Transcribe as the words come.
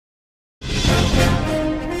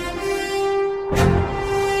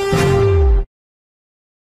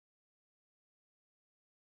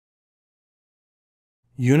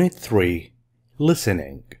Unit 3.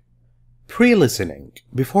 Listening. Pre-listening,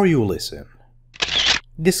 before you listen.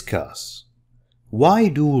 Discuss. Why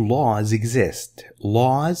do laws exist?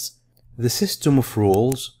 Laws, the system of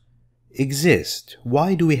rules, exist.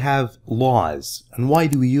 Why do we have laws and why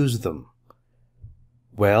do we use them?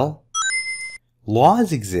 Well,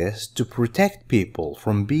 laws exist to protect people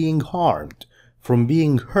from being harmed, from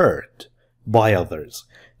being hurt by others,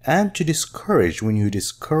 and to discourage. When you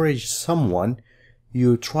discourage someone,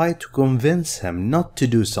 you try to convince him not to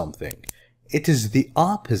do something. It is the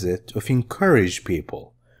opposite of encourage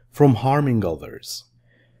people from harming others.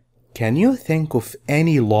 Can you think of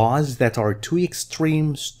any laws that are too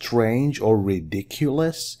extreme, strange, or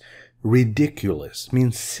ridiculous? Ridiculous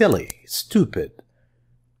means silly, stupid.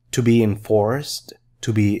 To be enforced,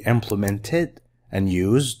 to be implemented and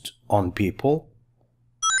used on people?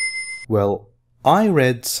 Well, I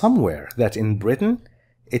read somewhere that in Britain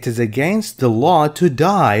it is against the law to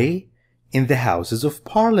die in the Houses of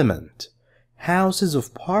Parliament. Houses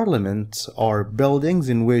of Parliament are buildings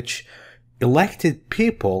in which elected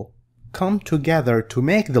people come together to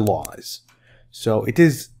make the laws. So it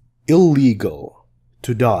is illegal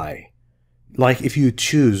to die, like if you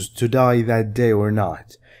choose to die that day or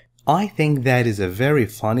not. I think that is a very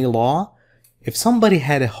funny law. If somebody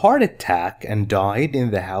had a heart attack and died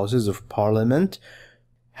in the Houses of Parliament,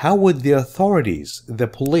 how would the authorities, the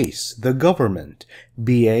police, the government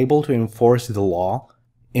be able to enforce the law?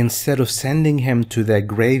 Instead of sending him to the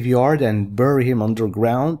graveyard and bury him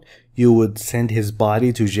underground, you would send his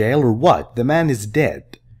body to jail or what? The man is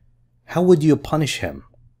dead. How would you punish him?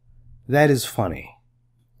 That is funny.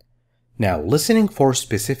 Now, listening for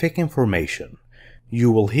specific information. You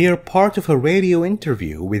will hear part of a radio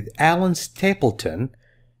interview with Alan Stapleton,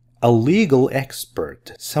 a legal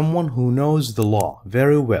expert, someone who knows the law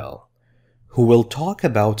very well, who will talk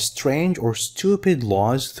about strange or stupid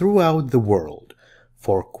laws throughout the world.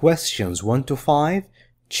 For questions 1 to 5,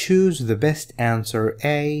 choose the best answer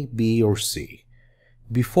A, B, or C.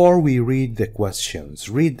 Before we read the questions,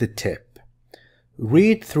 read the tip.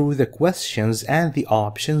 Read through the questions and the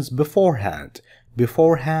options beforehand,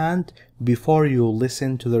 before you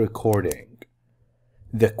listen to the recording.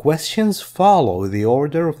 The questions follow the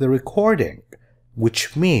order of the recording,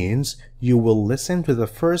 which means you will listen to the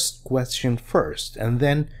first question first and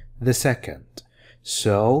then the second.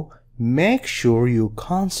 So, make sure you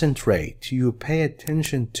concentrate, you pay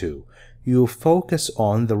attention to, you focus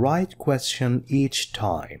on the right question each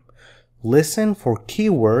time. Listen for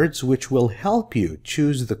keywords which will help you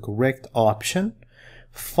choose the correct option.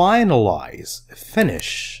 Finalize,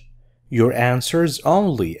 finish your answers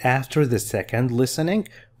only after the second listening.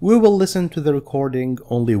 We will listen to the recording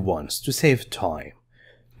only once to save time.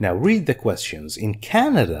 Now read the questions. In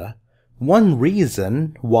Canada, one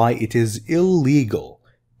reason why it is illegal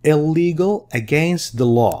against the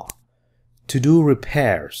law to do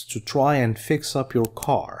repairs, to try and fix up your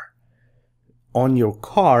car on your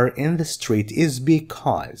car in the street is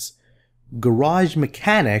because garage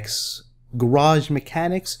mechanics,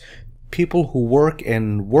 people who work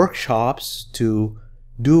in workshops to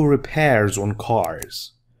do repairs on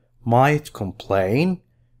cars, might complain,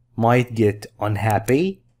 might get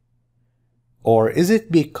unhappy. Or is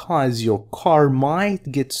it because your car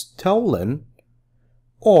might get stolen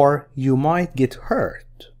or you might get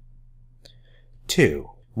hurt? 2.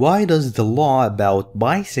 Why does the law about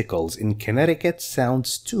bicycles in Connecticut sound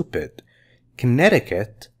stupid?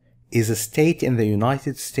 Connecticut is a state in the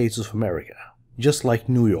United States of America, just like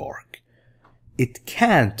New York. It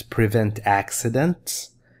can't prevent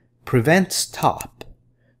accidents, stop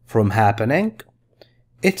from happening.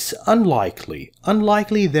 It's unlikely.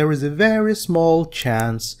 There is a very small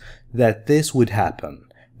chance that this would happen,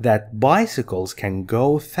 that bicycles can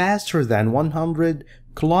go faster than 100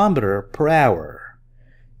 km/h.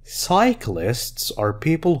 Cyclists are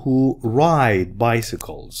people who ride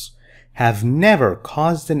bicycles, have never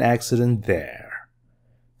caused an accident there.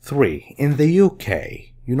 3. In the UK,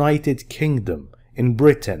 United Kingdom, in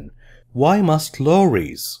Britain, why must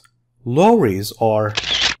lorries are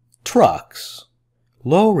trucks.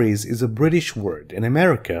 Lorries is a British word. In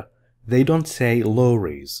America, they don't say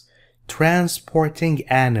lorries. Transporting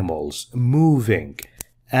animals, moving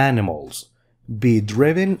animals. Be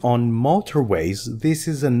driven on motorways, this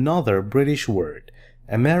is another British word.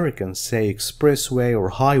 Americans say expressway or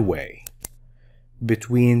highway.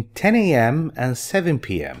 Between 10 a.m. and 7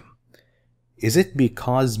 p.m. Is it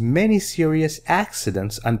because many serious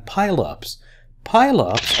accidents and pile-ups?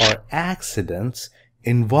 Pile-ups are accidents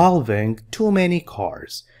involving too many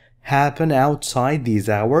cars happen outside these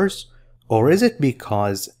hours? Or is it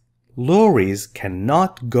because lorries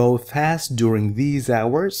cannot go fast during these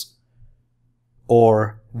hours,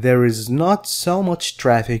 or there is not so much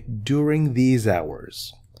traffic during these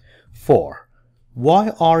hours. 4.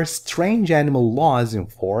 Why are strange animal laws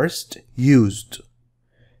enforced? Used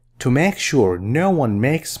to make sure no one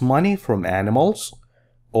makes money from animals,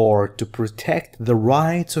 or to protect the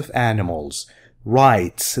rights of animals.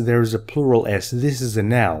 Rights, there's a plural S. This is a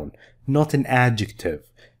noun, not an adjective.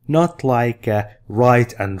 Not like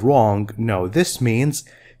right and wrong. No, this means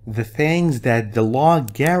the things that the law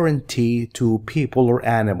guarantee to people or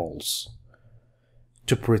animals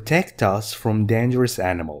to protect us from dangerous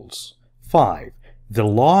animals. 5. The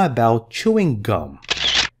law about chewing gum.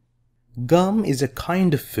 Gum is a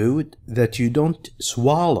kind of food that you don't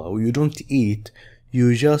swallow, you don't eat,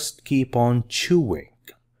 you just keep on chewing.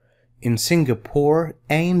 In Singapore,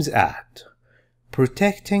 aims at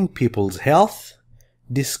protecting people's health,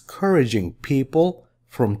 discouraging people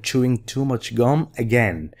from chewing too much gum.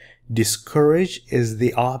 Again, discourage is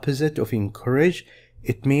the opposite of encourage.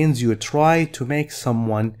 It means you try to make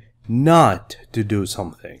someone not to do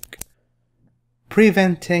something.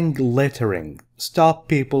 Preventing littering. Stop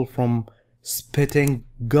people from spitting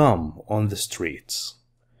gum on the streets.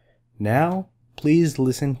 Now, please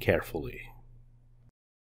listen carefully.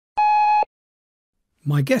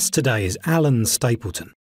 My guest today is Alan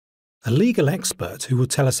Stapleton, a legal expert who will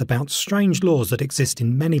tell us about strange laws that exist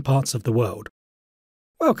in many parts of the world.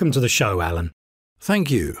 Welcome to the show, Alan. Thank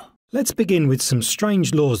you. Let's begin with some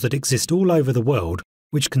strange laws that exist all over the world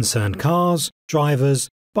which concern cars, drivers,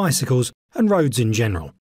 bicycles and roads in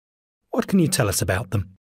general. What can you tell us about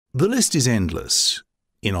them? The list is endless.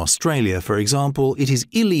 In Australia, for example, it is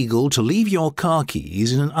illegal to leave your car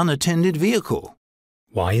keys in an unattended vehicle.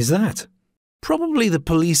 Why is that? Probably the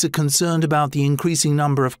police are concerned about the increasing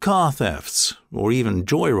number of car thefts, or even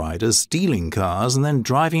joyriders stealing cars and then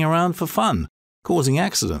driving around for fun, causing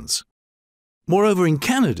accidents. Moreover, in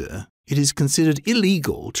Canada, it is considered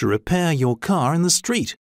illegal to repair your car in the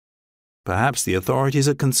street. Perhaps the authorities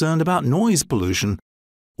are concerned about noise pollution,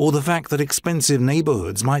 or the fact that expensive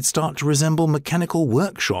neighborhoods might start to resemble mechanical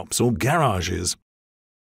workshops or garages.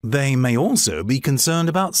 They may also be concerned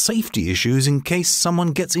about safety issues in case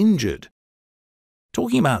someone gets injured.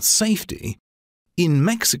 Talking about safety, in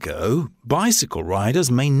Mexico, bicycle riders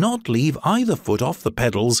may not leave either foot off the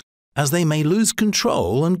pedals as they may lose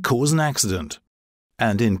control and cause an accident.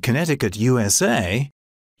 And in Connecticut, USA,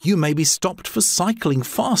 you may be stopped for cycling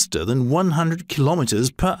faster than 100 kilometers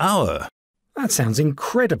per hour. That sounds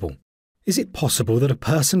incredible. Is it possible that a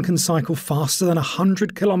person can cycle faster than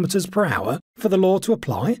 100 kilometers per hour for the law to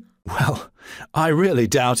apply? Well, I really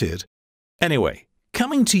doubt it. Anyway,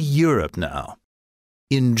 coming to Europe now.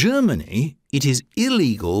 In Germany, it is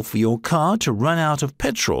illegal for your car to run out of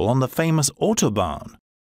petrol on the famous Autobahn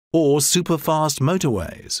or super-fast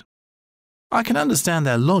motorways. I can understand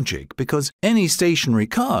their logic because any stationary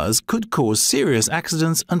cars could cause serious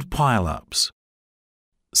accidents and pile-ups.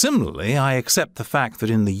 Similarly, I accept the fact that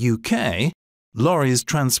in the UK, lorries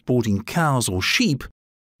transporting cows or sheep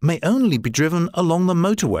may only be driven along the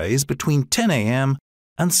motorways between 10 a.m.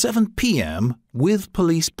 and 7 p.m. with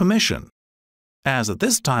police permission, as at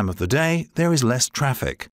this time of the day there is less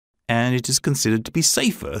traffic, and it is considered to be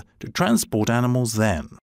safer to transport animals then.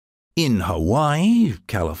 In Hawaii,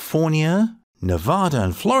 California, Nevada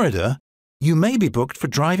and Florida, you may be booked for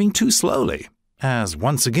driving too slowly, as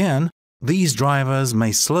once again, these drivers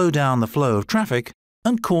may slow down the flow of traffic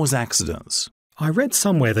and cause accidents. I read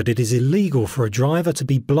somewhere that it is illegal for a driver to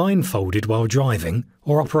be blindfolded while driving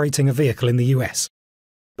or operating a vehicle in the US.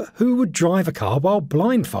 But who would drive a car while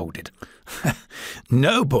blindfolded?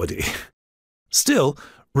 Nobody. Still,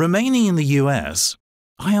 remaining in the US,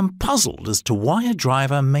 I am puzzled as to why a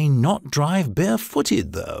driver may not drive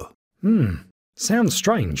barefooted, though. Sounds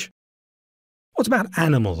strange. What about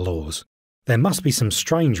animal laws? There must be some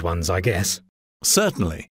strange ones, I guess.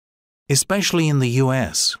 Certainly, especially in the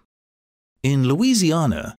US. In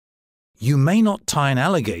Louisiana, you may not tie an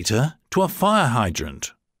alligator to a fire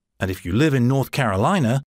hydrant, and if you live in North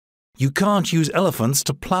Carolina, you can't use elephants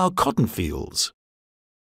to plow cotton fields.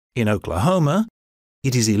 In Oklahoma,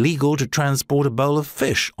 it is illegal to transport a bowl of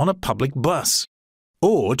fish on a public bus,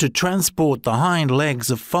 or to transport the hind legs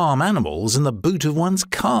of farm animals in the boot of one's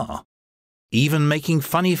car. Even making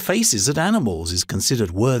funny faces at animals is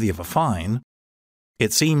considered worthy of a fine.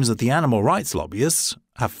 It seems that the animal rights lobbyists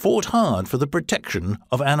have fought hard for the protection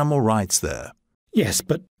of animal rights there. Yes,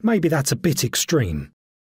 but maybe that's a bit extreme.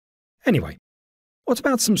 Anyway, what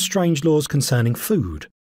about some strange laws concerning food?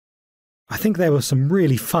 I think there were some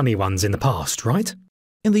really funny ones in the past, right?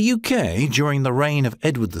 In the UK, during the reign of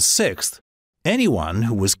Edward VI, Anyone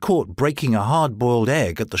who was caught breaking a hard-boiled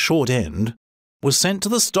egg at the short end was sent to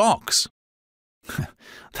the stocks.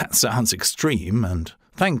 That sounds extreme, and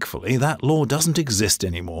thankfully that law doesn't exist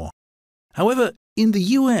anymore. However, in the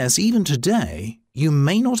US even today, you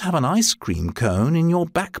may not have an ice cream cone in your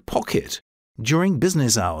back pocket during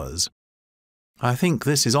business hours. I think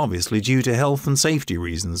this is obviously due to health and safety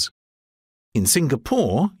reasons. In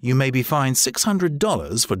Singapore, you may be fined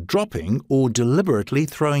 $600 for dropping or deliberately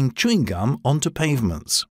throwing chewing gum onto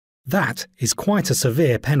pavements. That is quite a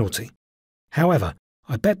severe penalty. However,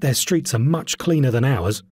 I bet their streets are much cleaner than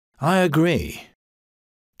ours. I agree.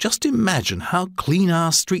 Just imagine how clean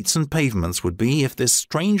our streets and pavements would be if this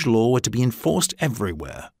strange law were to be enforced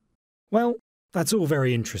everywhere. Well, that's all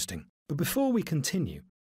very interesting. But before we continue,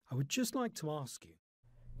 I would just like to ask you.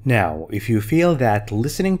 Now, if you feel that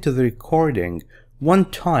listening to the recording one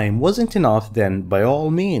time wasn't enough, then by all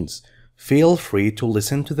means, feel free to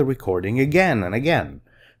listen to the recording again and again.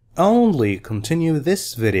 Only continue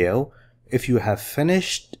this video if you have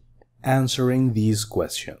finished answering these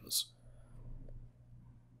questions.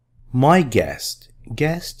 My guest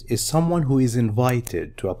is someone who is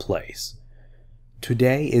invited to a place.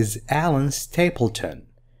 Today is Alan Stapleton,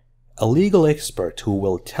 a legal expert who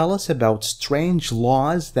will tell us about strange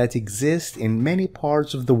laws that exist in many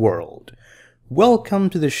parts of the world. Welcome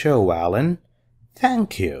to the show, Alan.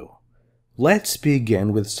 Thank you. Let's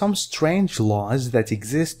begin with some strange laws that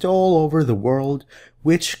exist all over the world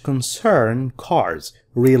which concern cars,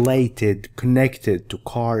 connected to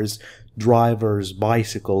cars, drivers,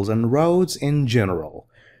 bicycles, and roads in general.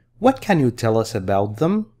 What can you tell us about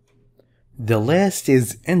them? The list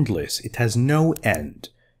is endless. It has no end.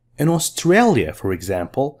 In Australia, for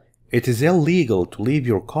example, it is illegal to leave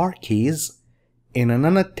your car keys in an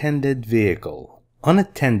unattended vehicle.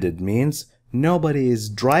 Unattended means nobody is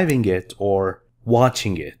driving it or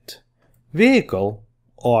watching it. Vehicle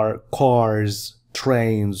are cars,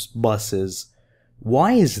 trains, buses.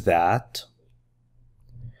 Why is that?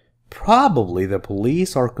 Probably the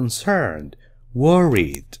police are concerned,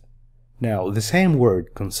 worried. Now, the same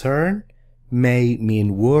word concern may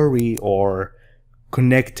mean worry or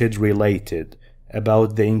connected, related,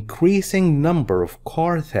 about the increasing number of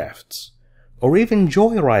car thefts, or even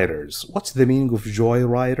joyriders. What's the meaning of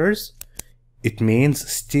joyriders? It means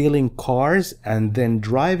stealing cars and then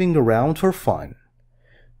driving around for fun,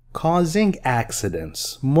 causing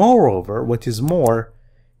accidents. Moreover, what is more,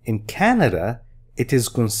 in Canada, it is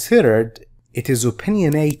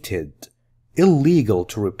opinionated illegal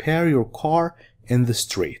to repair your car in the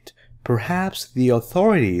street. Perhaps the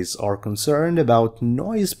authorities are concerned about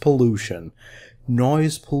noise pollution.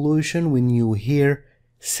 Noise pollution when you hear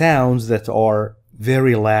sounds that are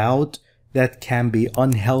very loud that can be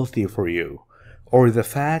unhealthy for you. Or the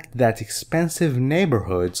fact that expensive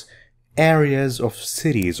neighborhoods, areas of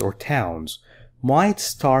cities or towns might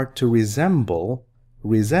start to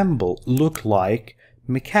look like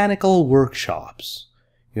mechanical workshops.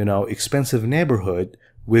 You know, expensive neighborhood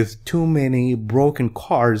with too many broken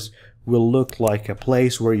cars will look like a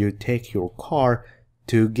place where you take your car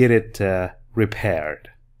to get it repaired.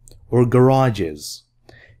 Or garages.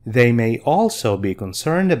 They may also be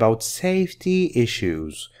concerned about safety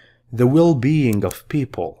issues, the well-being of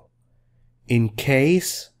people. In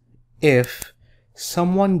case if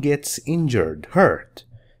someone gets injured, hurt.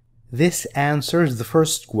 This answers the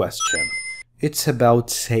first question. It's about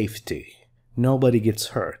safety. Nobody gets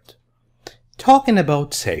hurt. Talking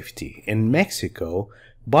about safety, in Mexico,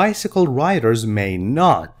 bicycle riders may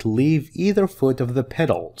not leave either foot of the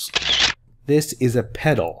pedals. This is a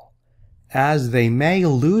pedal, as they may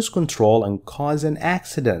lose control and cause an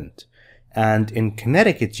accident. And in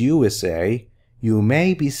Connecticut, USA, you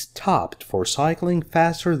may be stopped for cycling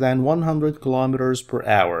faster than 100 kilometers per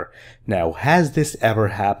hour. Now, has this ever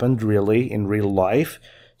happened really in real life?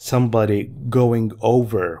 Somebody going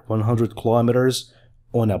over 100 kilometers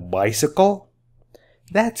on a bicycle?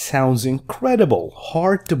 That sounds incredible,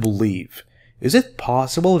 hard to believe. Is it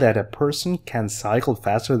possible that a person can cycle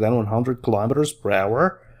faster than 100 kilometers per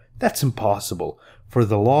hour? That's impossible for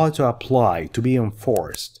the law to apply, to be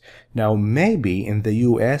enforced. Now, maybe in the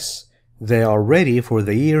US, they are ready for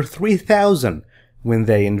the year 3000 when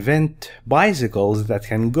they invent bicycles that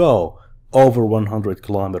can go over 100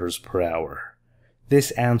 kilometers per hour.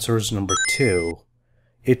 This answers number 2.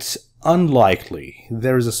 It's unlikely.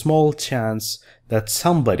 There is a small chance that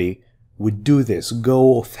somebody would do this,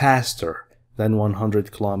 go faster than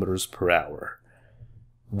 100 kilometers per hour.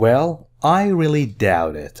 Well, I really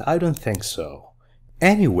doubt it. I don't think so.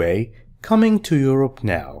 Anyway, coming to Europe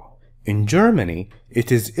now. In Germany,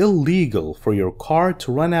 it is illegal for your car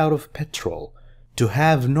to run out of petrol. to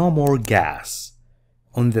have no more gas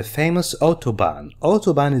on the famous Autobahn.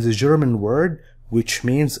 Autobahn is a German word which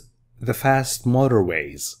means the fast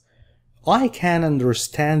motorways. I can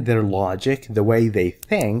understand their logic, the way they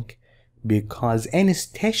think, because any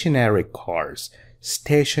stationary cars,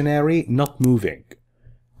 stationary, not moving,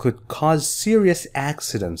 could cause serious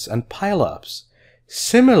accidents and pileups.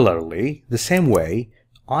 Similarly, the same way,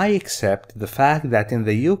 I accept the fact that in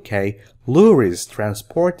the UK, lorries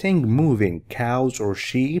transporting moving cows or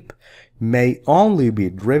sheep may only be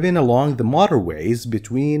driven along the motorways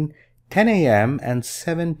between 10 a.m. and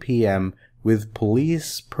 7 p.m. with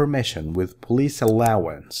police permission, with police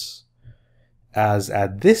allowance. As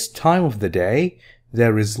at this time of the day,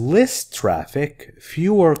 there is less traffic,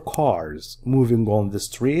 fewer cars moving on the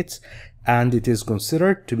streets, and it is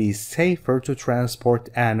considered to be safer to transport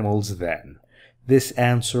animals then. This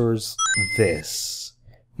answers this.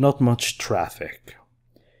 Not much traffic.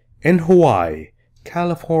 In Hawaii,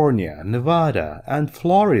 California, Nevada, and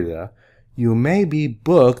Florida, you may be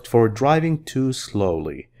booked for driving too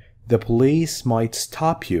slowly. The police might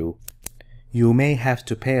stop you. You may have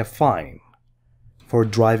to pay a fine for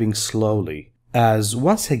driving slowly, as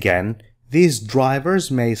once again, these drivers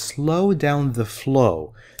may slow down the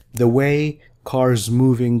flow, the way cars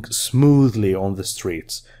moving smoothly on the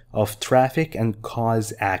streets of traffic and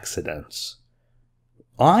cause accidents.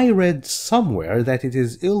 I read somewhere that it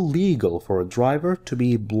is illegal for a driver to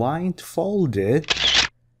be blindfolded,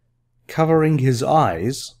 covering his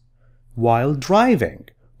eyes, while driving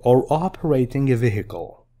or operating a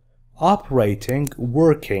vehicle.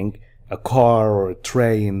 Working a car or a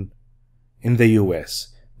train in the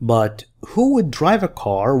US. But who would drive a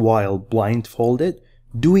car while blindfolded?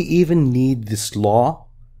 Do we even need this law?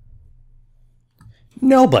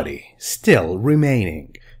 Nobody. Still,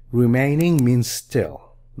 remaining. Remaining means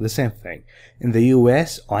still. The same thing. In the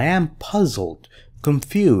US, I am puzzled,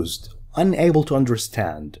 confused, unable to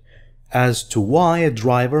understand as to why a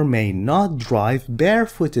driver may not drive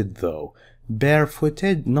barefooted though.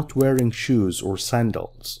 Barefooted, not wearing shoes or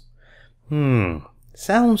sandals.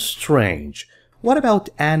 Sounds strange. What about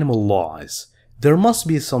animal laws? There must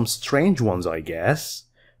be some strange ones, I guess.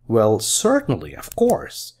 Well, certainly, of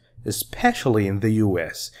course. Especially in the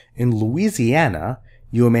US. In Louisiana,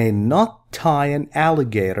 you may not tie an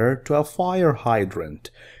alligator to a fire hydrant.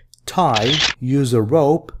 Use a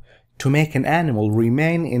rope to make an animal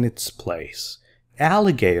remain in its place.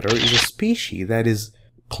 Alligator is a species that is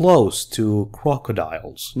close to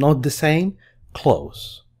crocodiles. Not the same?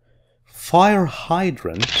 Close. Fire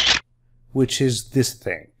hydrant, which is this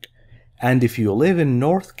thing. And if you live in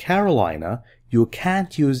North Carolina, you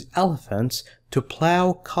can't use elephants to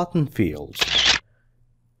plow cotton fields.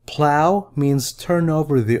 Plow means turn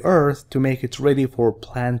over the earth to make it ready for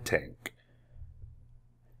planting.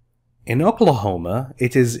 In Oklahoma,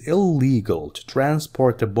 it is illegal to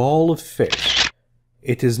transport a bowl of fish.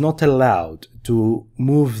 It is not allowed to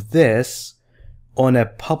move this on a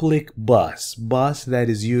public bus that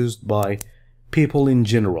is used by people in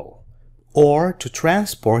general, or to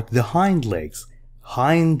transport the hind legs,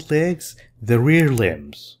 the rear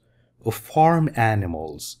limbs of farm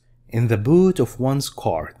animals in the boot of one's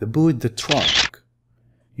car, the trunk.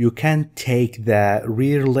 You can't take the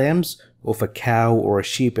rear limbs of a cow or a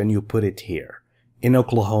sheep and you put it here. In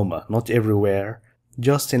Oklahoma, not everywhere,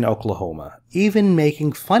 just in Oklahoma. Even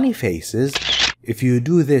making funny faces, if you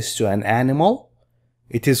do this to an animal,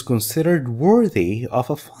 it is considered worthy of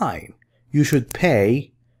a fine. You should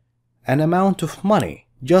pay an amount of money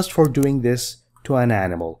just for doing this to an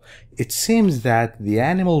animal. It seems that the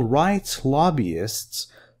animal rights lobbyists,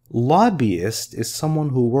 lobbyist is someone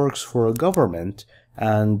who works for a government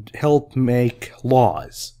and help make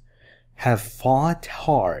laws, have fought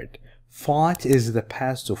hard. Fought is the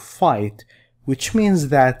past of fight, which means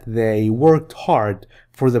that they worked hard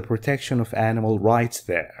for the protection of animal rights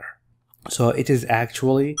there. So it is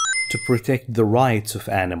actually to protect the rights of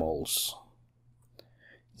animals.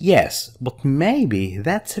 Yes, but maybe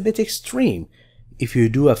that's a bit extreme. If you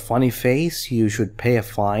do a funny face, you should pay a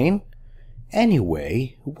fine.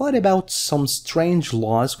 Anyway, what about some strange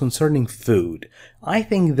laws concerning food? I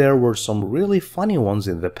think there were some really funny ones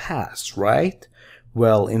in the past, right?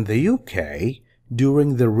 Well, in the UK,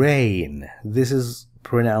 during the reign, this is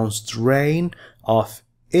pronounced reign of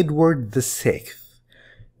Edward VI.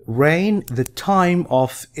 Reign, the time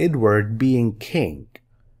of Edward being king.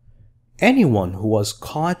 Anyone who was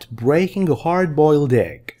caught breaking a hard-boiled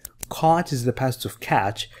egg, caught is the past of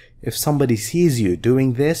catch. If somebody sees you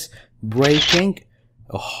doing this, breaking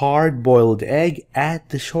a hard-boiled egg at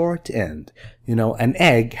the short end. You know, an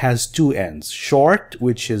egg has two ends. Short,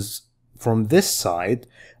 which is from this side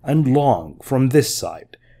and long from this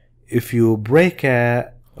side. If you break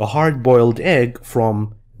a hard-boiled egg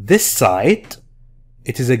from this side,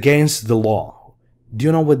 it is against the law. Do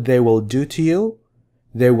you know what they will do to you?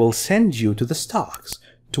 They will send you to the stocks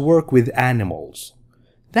to work with animals.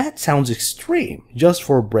 That sounds extreme, just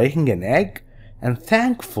for breaking an egg, and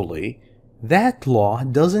thankfully, that law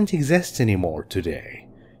doesn't exist anymore today.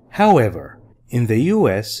 However, in the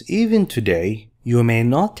US, even today, you may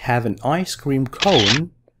not have an ice cream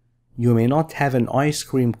cone in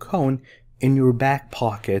your back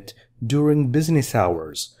pocket during business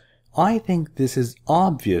hours. I think this is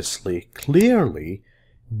obviously, clearly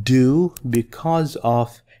due because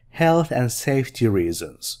of health and safety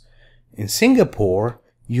reasons. In Singapore,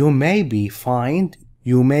 you may be fined,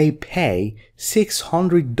 you may pay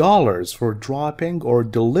 $600 for dropping or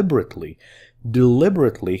deliberately.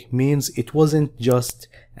 Deliberately means it wasn't just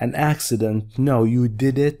an accident, no, you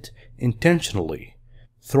did it intentionally.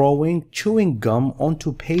 Throwing chewing gum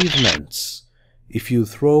onto pavements. If you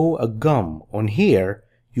throw a gum on here,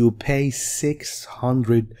 you pay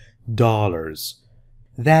 $600.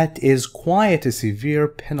 That is quite a severe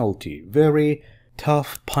penalty, very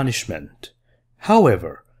tough punishment.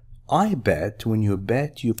 However, I bet when you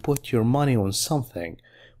bet, you put your money on something,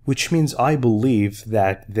 which means I believe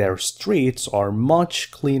that their streets are much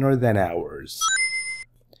cleaner than ours.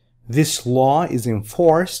 This law is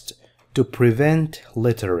enforced to prevent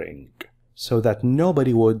littering, so that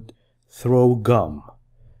nobody would throw gum.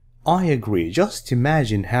 I agree. Just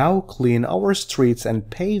imagine how clean our streets and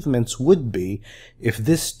pavements would be if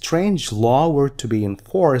this strange law were to be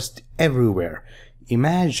enforced everywhere.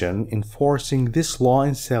 Imagine enforcing this law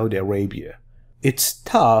in Saudi Arabia. It's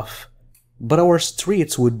tough, but our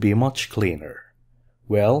streets would be much cleaner.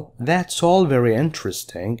 Well, that's all very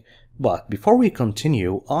interesting, but before we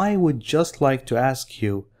continue, I would just like to ask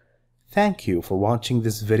you, thank you for watching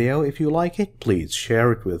this video. If you like it, please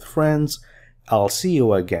share it with friends. I'll see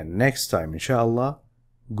you again next time, inshallah.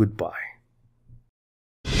 Goodbye.